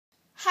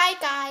Hi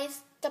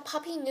guys, the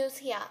Puppy News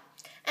here,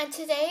 and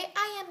today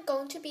I am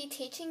going to be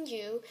teaching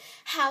you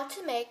how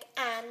to make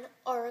an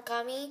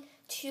origami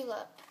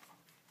tulip,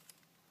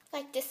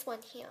 like this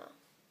one here.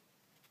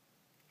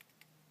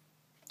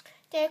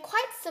 They're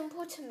quite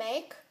simple to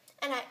make,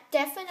 and I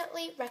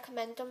definitely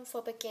recommend them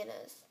for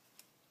beginners.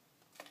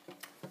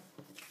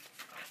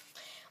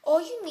 All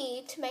you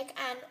need to make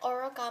an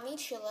origami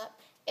tulip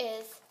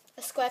is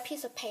a square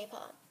piece of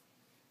paper.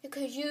 You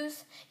could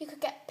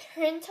get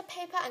printer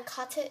paper and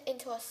cut it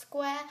into a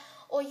square,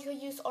 or you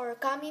could use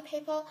origami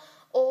paper,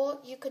 or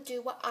you could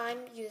do what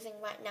I'm using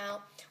right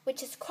now,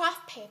 which is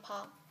craft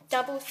paper,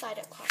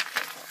 double-sided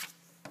craft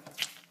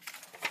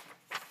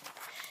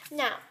paper.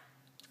 Now,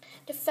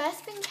 the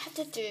first thing you have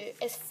to do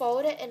is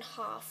fold it in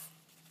half,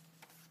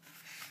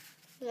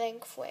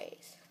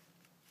 lengthways.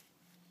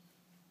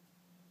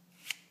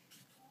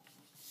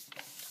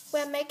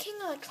 We're making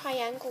a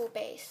triangle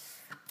base.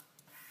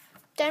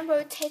 Then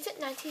rotate it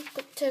 90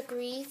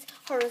 degrees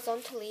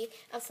horizontally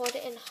and fold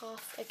it in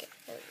half again,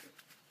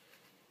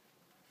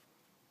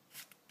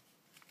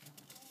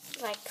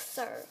 like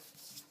so.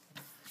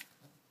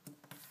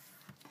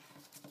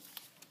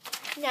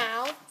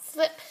 Now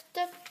flip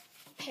the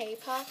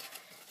paper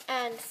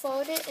and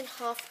fold it in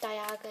half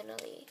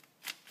diagonally.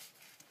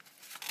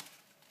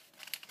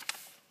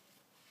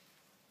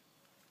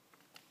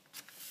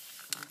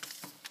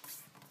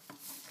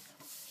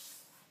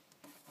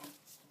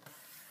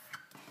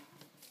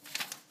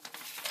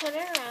 Turn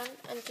it around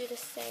and do the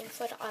same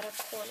for the other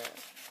corner.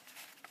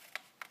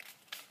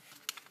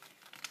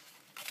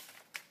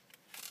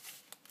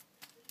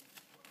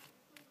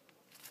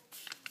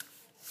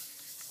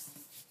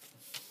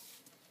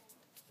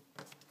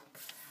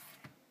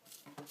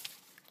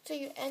 So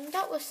you end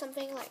up with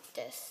something like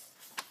this.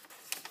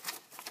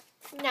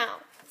 Now,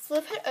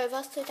 flip it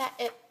over so that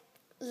it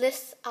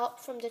lifts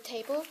out from the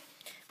table.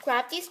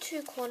 Grab these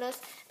two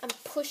corners and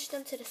push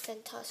them to the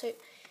center, so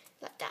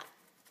like that.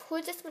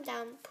 Pull this one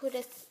down, pull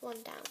this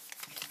one down.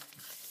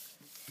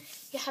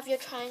 You have your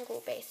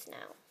triangle base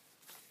now.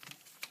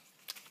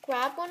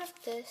 Grab one of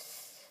the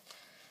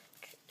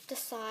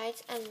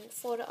sides and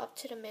fold it up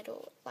to the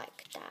middle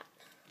like that.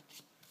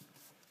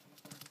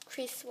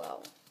 Crease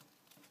well.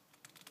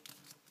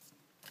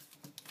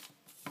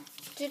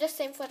 Do the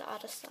same for the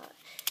other side.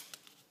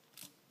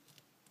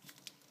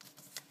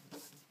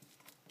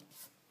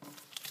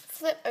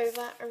 Flip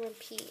over and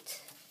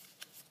repeat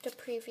the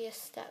previous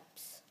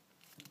steps.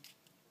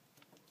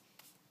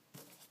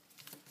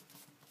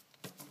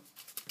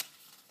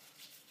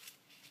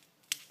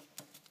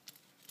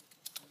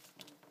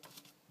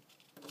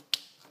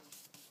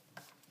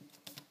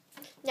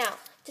 Now,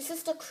 this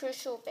is the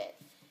crucial bit.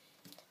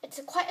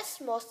 It's quite a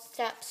small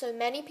step, so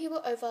many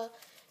people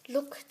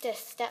overlook this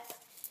step,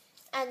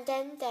 and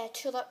then their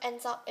tulip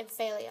ends up in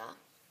failure.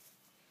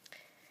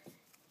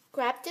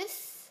 Grab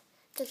this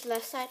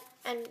left side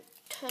and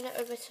turn it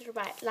over to the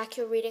right, like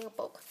you're reading a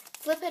book.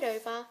 Flip it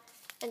over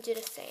and do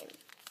the same.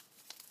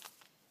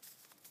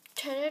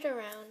 Turn it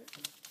around,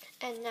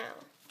 and now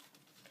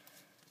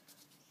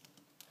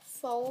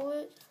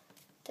fold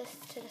this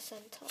to the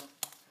center.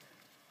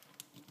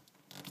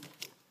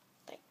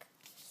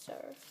 So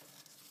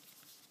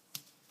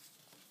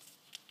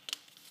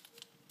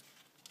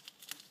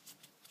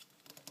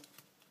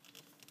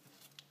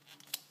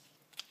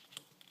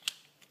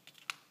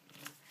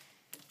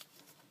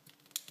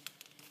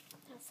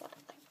flat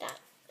like that.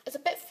 It's a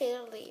bit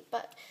fiddly,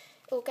 but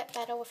it will get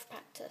better with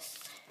practice.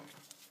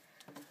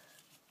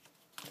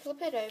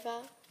 Flip it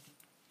over,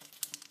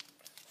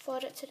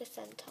 fold it to the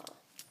center.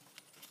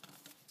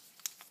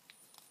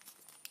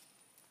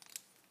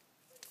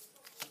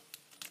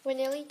 We're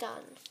nearly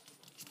done.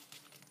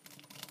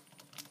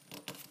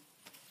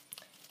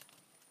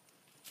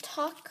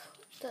 Tuck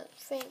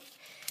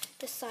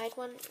the side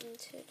one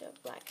into the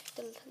right,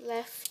 the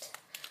left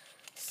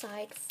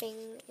side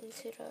thing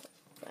into the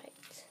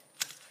right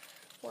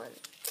one.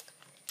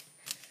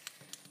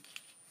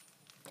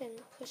 Then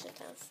push it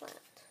down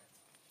flat.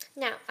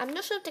 Now, I'm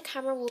not sure if the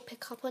camera will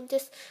pick up on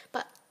this,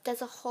 but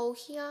there's a hole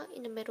here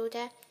in the middle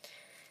there.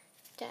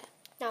 There.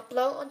 Now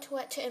blow onto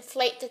it to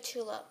inflate the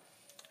tulip.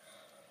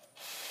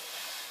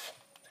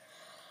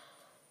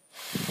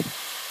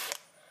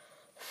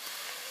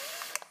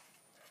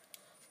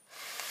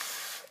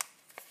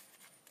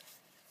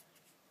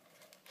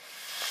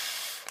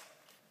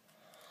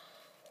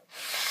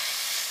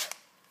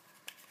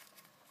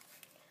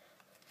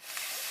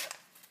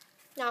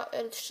 Now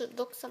it should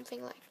look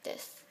something like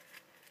this.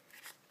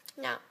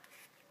 Now,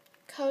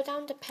 curl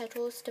down the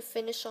petals to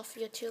finish off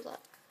your tulip.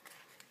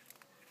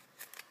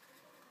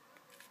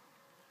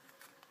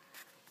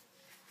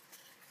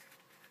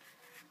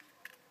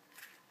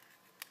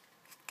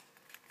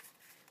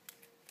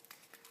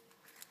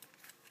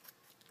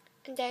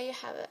 And there you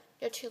have it,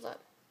 your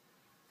tulip.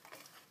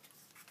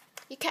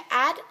 You can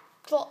add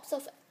drops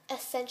of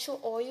essential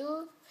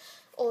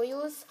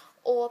oils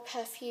or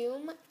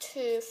perfume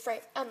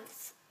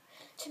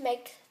to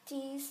make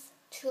these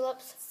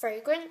tulips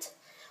fragrant,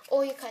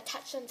 or you can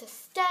attach them to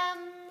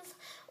stems,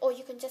 or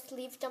you can just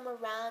leave them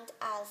around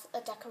as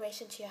a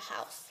decoration to your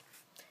house.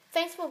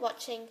 Thanks for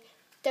watching.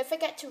 Don't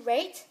forget to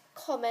rate,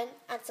 comment,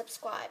 and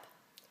subscribe.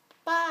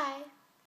 Bye!